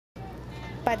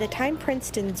By the time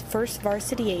Princeton's first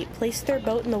varsity 8 placed their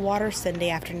boat in the water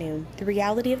Sunday afternoon, the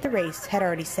reality of the race had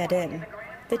already set in.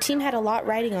 The team had a lot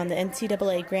riding on the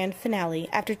NCAA grand finale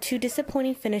after two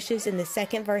disappointing finishes in the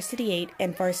second varsity 8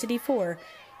 and varsity 4,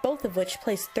 both of which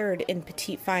placed third in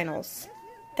petite finals.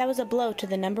 That was a blow to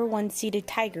the number 1 seeded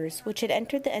Tigers, which had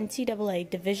entered the NCAA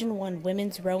Division I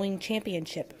Women's Rowing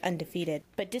Championship undefeated.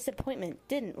 But disappointment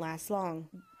didn't last long.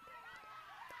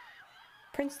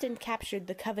 Princeton captured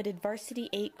the coveted varsity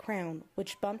 8 crown,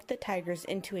 which bumped the Tigers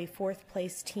into a 4th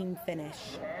place team finish.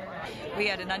 We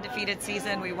had an undefeated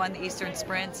season, we won the Eastern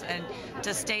Sprints, and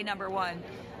to stay number 1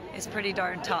 is pretty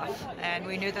darn tough. And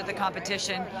we knew that the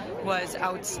competition was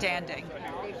outstanding.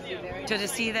 To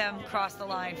see them cross the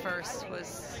line first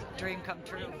was a dream come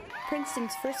true.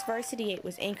 Princeton's first varsity 8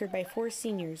 was anchored by 4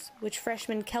 seniors, which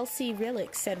freshman Kelsey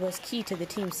Rillick said was key to the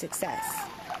team's success.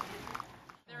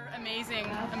 Amazing.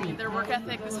 I mean, their work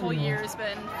ethic this whole year has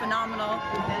been phenomenal,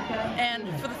 and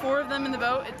for the 4 of them in the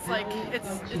boat,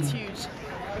 it's huge.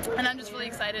 And I'm just really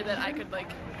excited that I could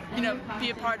be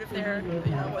a part of their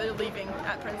they're leaving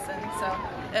at Princeton. So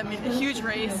I mean, a huge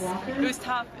race. It was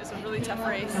tough. It was a really tough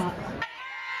race.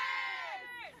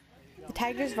 The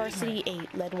Tigers varsity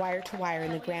 8 led wire to wire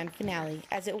in the grand finale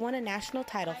as it won a national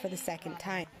title for the second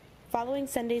time. Following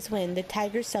Sunday's win, the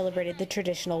Tigers celebrated the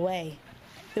traditional way.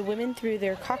 The women threw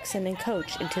their coxswain and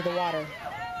coach into the water.